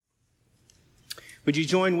Would you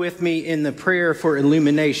join with me in the prayer for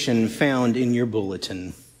illumination found in your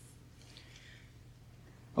bulletin?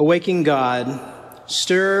 O waking God,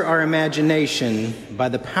 stir our imagination by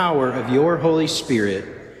the power of your Holy Spirit,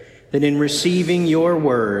 that in receiving your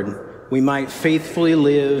word, we might faithfully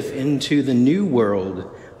live into the new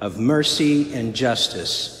world of mercy and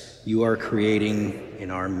justice you are creating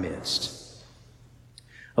in our midst.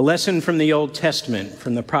 A lesson from the Old Testament,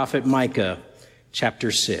 from the prophet Micah,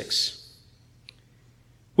 chapter 6.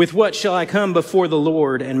 With what shall I come before the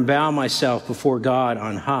Lord and bow myself before God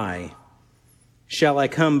on high? Shall I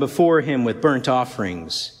come before him with burnt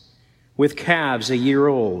offerings, with calves a year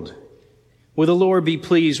old? Will the Lord be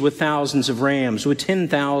pleased with thousands of rams, with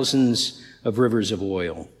 10,000s of rivers of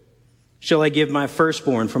oil? Shall I give my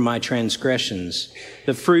firstborn for my transgressions,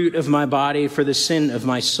 the fruit of my body for the sin of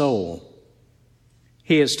my soul?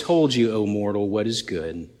 He has told you, O mortal, what is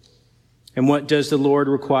good. And what does the Lord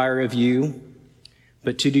require of you?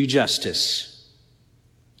 But to do justice,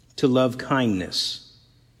 to love kindness,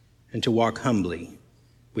 and to walk humbly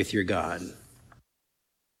with your God.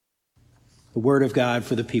 The word of God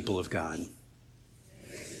for the people of God.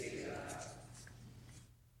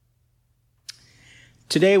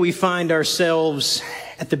 Today we find ourselves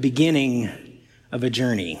at the beginning of a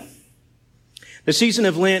journey. The season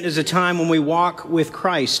of Lent is a time when we walk with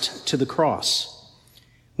Christ to the cross.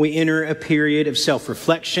 We enter a period of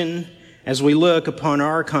self-reflection as we look upon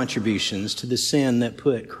our contributions to the sin that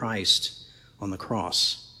put Christ on the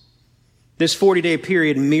cross. This 40-day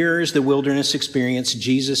period mirrors the wilderness experience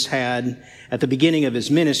Jesus had at the beginning of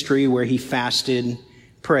his ministry, where he fasted,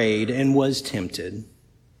 prayed, and was tempted.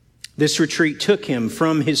 This retreat took him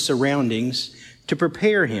from his surroundings to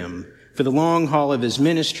prepare him for the long haul of his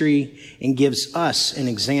ministry and gives us an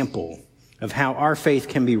example of how our faith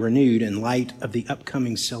can be renewed in light of the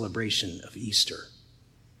upcoming celebration of Easter.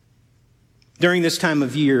 During this time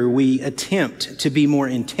of year, we attempt to be more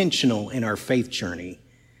intentional in our faith journey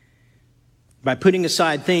by putting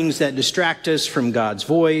aside things that distract us from God's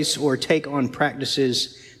voice or take on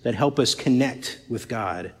practices that help us connect with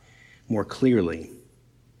God more clearly.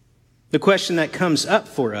 The question that comes up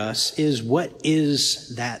for us is, what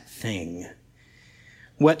is that thing?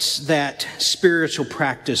 What's that spiritual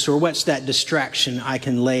practice, or what's that distraction I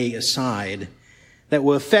can lay aside that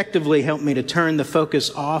will effectively help me to turn the focus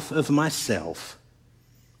off of myself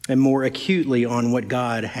and more acutely on what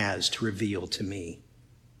God has to reveal to me?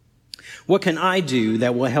 What can I do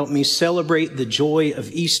that will help me celebrate the joy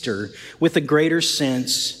of Easter with a greater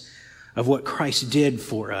sense of what Christ did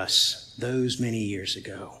for us those many years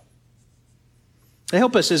ago? To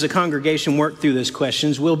help us as a congregation work through those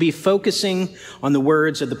questions, we'll be focusing on the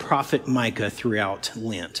words of the prophet Micah throughout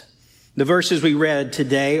Lent. The verses we read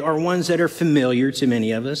today are ones that are familiar to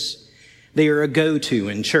many of us. They are a go-to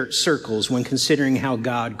in church circles when considering how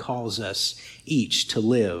God calls us each to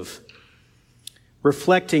live.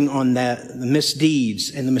 Reflecting on the misdeeds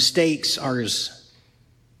and the mistakes,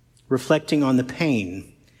 reflecting on the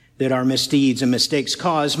pain that our misdeeds and mistakes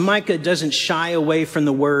cause, Micah doesn't shy away from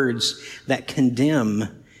the words that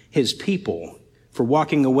condemn his people for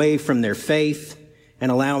walking away from their faith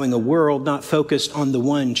and allowing a world not focused on the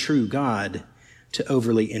one true God to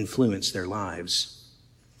overly influence their lives.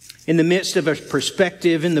 In the midst of a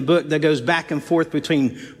perspective in the book that goes back and forth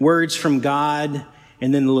between words from God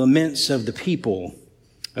and then the laments of the people,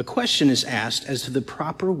 a question is asked as to the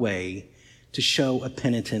proper way to show a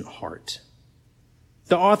penitent heart.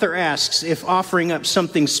 The author asks if offering up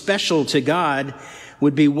something special to God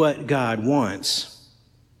would be what God wants.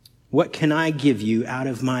 What can I give you out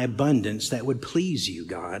of my abundance that would please you,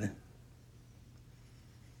 God?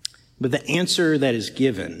 But the answer that is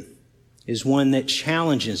given is one that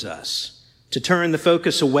challenges us to turn the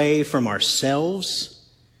focus away from ourselves,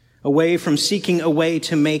 away from seeking a way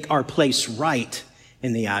to make our place right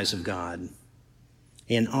in the eyes of God,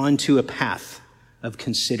 and onto a path of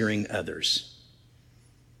considering others.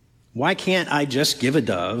 Why can't I just give a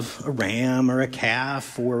dove, a ram, or a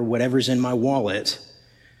calf, or whatever's in my wallet?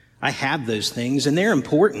 I have those things, and they're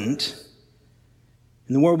important.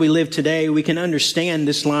 In the world we live today, we can understand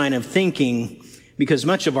this line of thinking because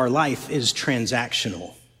much of our life is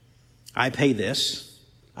transactional. I pay this,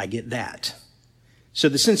 I get that. So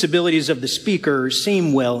the sensibilities of the speaker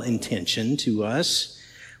seem well-intentioned to us.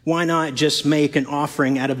 Why not just make an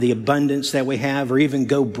offering out of the abundance that we have, or even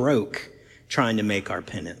go broke trying to make our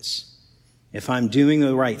penance? If I'm doing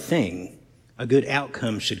the right thing, a good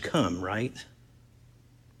outcome should come, right?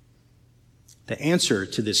 The answer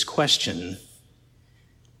to this question,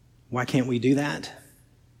 why can't we do that?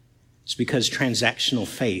 It's because transactional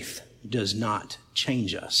faith does not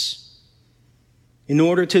change us. In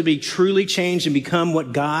order to be truly changed and become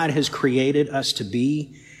what God has created us to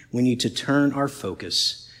be, we need to turn our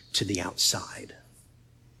focus to the outside.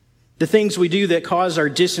 The things we do that cause our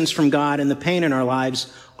distance from God and the pain in our lives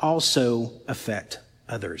also affect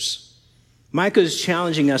others. Micah is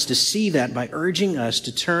challenging us to see that by urging us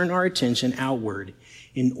to turn our attention outward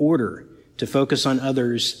in order to focus on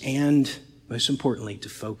others and, most importantly, to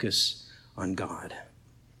focus on God.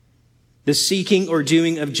 The seeking or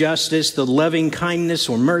doing of justice, the loving kindness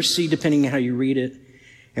or mercy, depending on how you read it,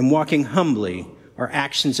 and walking humbly are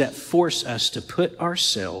actions that force us to put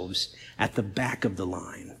ourselves at the back of the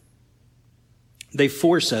line. They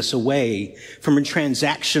force us away from a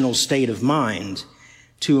transactional state of mind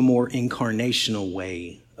to a more incarnational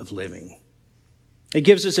way of living. It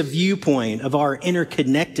gives us a viewpoint of our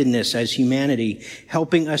interconnectedness as humanity,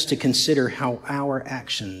 helping us to consider how our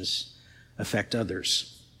actions affect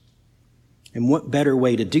others. And what better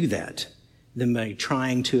way to do that than by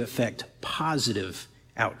trying to affect positive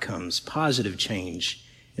outcomes, positive change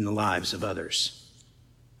in the lives of others.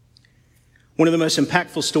 One of the most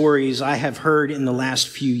impactful stories I have heard in the last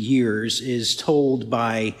few years is told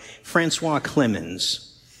by Francois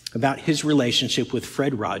Clemens about his relationship with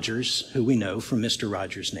Fred Rogers, who we know from Mr.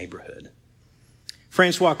 Rogers' Neighborhood.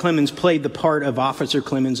 Francois Clemens played the part of Officer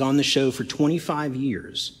Clemens on the show for 25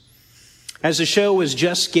 years. As the show was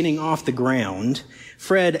just getting off the ground,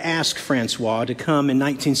 Fred asked Francois to come in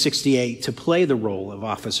 1968 to play the role of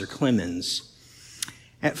Officer Clemens.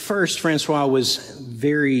 At first, Francois was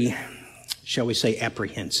very, shall we say,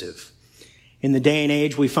 apprehensive. In the day and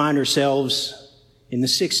age we find ourselves in the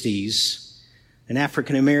 60s, an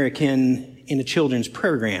African American in a children's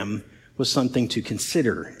program was something to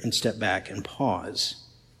consider and step back and pause.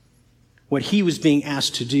 What he was being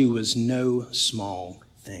asked to do was no small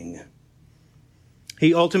thing.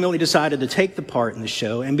 He ultimately decided to take the part in the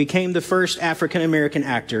show and became the first African American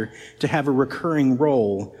actor to have a recurring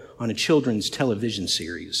role on a children's television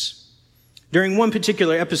series. During one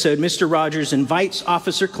particular episode, Mr. Rogers invites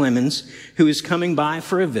Officer Clemens, who is coming by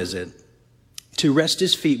for a visit, to rest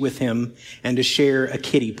his feet with him and to share a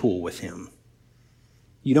kiddie pool with him.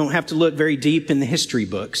 You don't have to look very deep in the history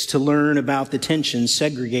books to learn about the tension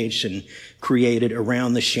segregation created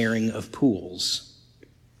around the sharing of pools.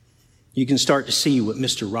 You can start to see what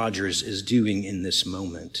Mr. Rogers is doing in this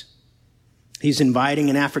moment. He's inviting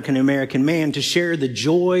an African American man to share the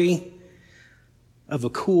joy of a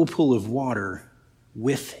cool pool of water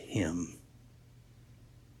with him.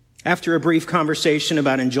 After a brief conversation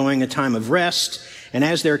about enjoying a time of rest, and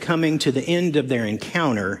as they're coming to the end of their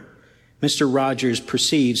encounter, Mr. Rogers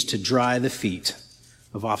proceeds to dry the feet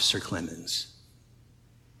of Officer Clemens.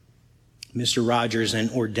 Mr. Rogers, an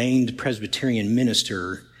ordained Presbyterian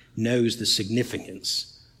minister, knows the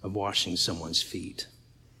significance of washing someone's feet.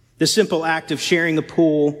 The simple act of sharing a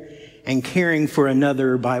pool and caring for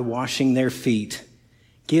another by washing their feet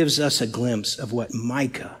gives us a glimpse of what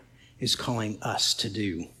Micah is calling us to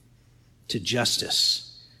do, to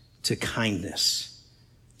justice, to kindness,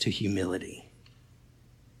 to humility.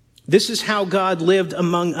 This is how God lived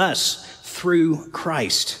among us through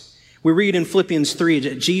Christ. We read in Philippians 3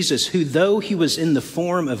 that Jesus, who though he was in the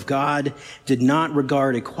form of God, did not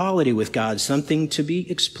regard equality with God something to be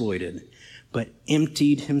exploited, but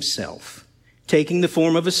emptied himself, taking the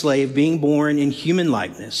form of a slave, being born in human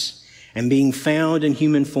likeness, and being found in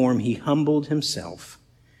human form, he humbled himself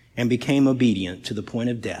and became obedient to the point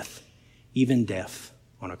of death, even death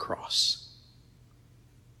on a cross.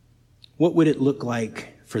 What would it look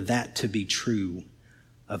like for that to be true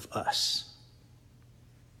of us?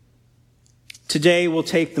 Today, we'll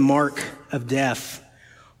take the mark of death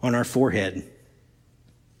on our forehead.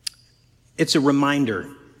 It's a reminder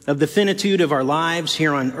of the finitude of our lives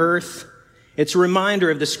here on earth. It's a reminder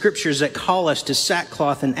of the scriptures that call us to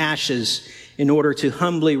sackcloth and ashes in order to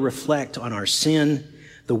humbly reflect on our sin,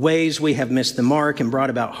 the ways we have missed the mark and brought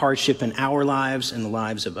about hardship in our lives and the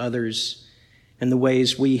lives of others, and the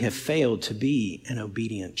ways we have failed to be an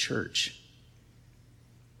obedient church.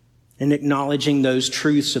 In acknowledging those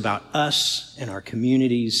truths about us and our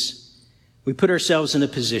communities, we put ourselves in a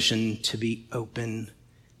position to be open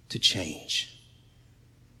to change.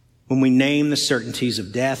 When we name the certainties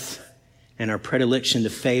of death and our predilection to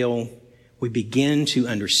fail, we begin to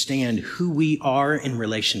understand who we are in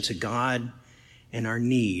relation to God and our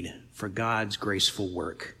need for God's graceful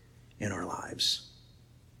work in our lives.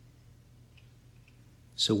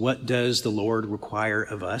 So what does the Lord require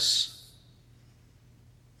of us?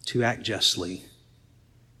 To act justly,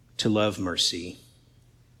 to love mercy,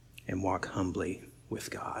 and walk humbly with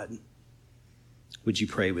God. Would you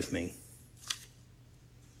pray with me?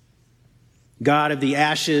 God of the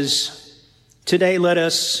ashes, Today, let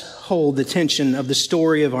us hold the tension of the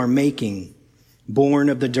story of our making, born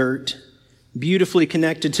of the dirt, beautifully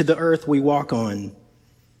connected to the earth we walk on,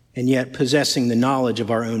 and yet possessing the knowledge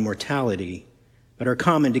of our own mortality, but our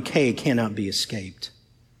common decay cannot be escaped.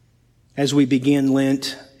 As we begin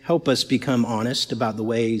Lent, help us become honest about the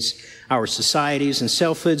ways our societies and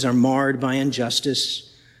selfhoods are marred by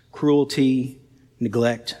injustice, cruelty,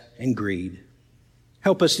 neglect, and greed.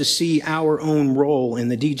 Help us to see our own role in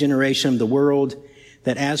the degeneration of the world,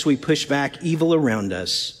 that as we push back evil around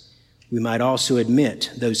us, we might also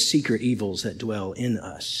admit those secret evils that dwell in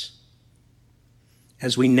us.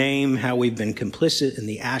 As we name how we've been complicit in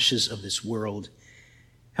the ashes of this world,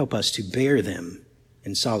 help us to bear them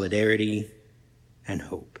in solidarity and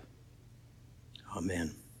hope.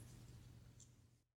 Amen.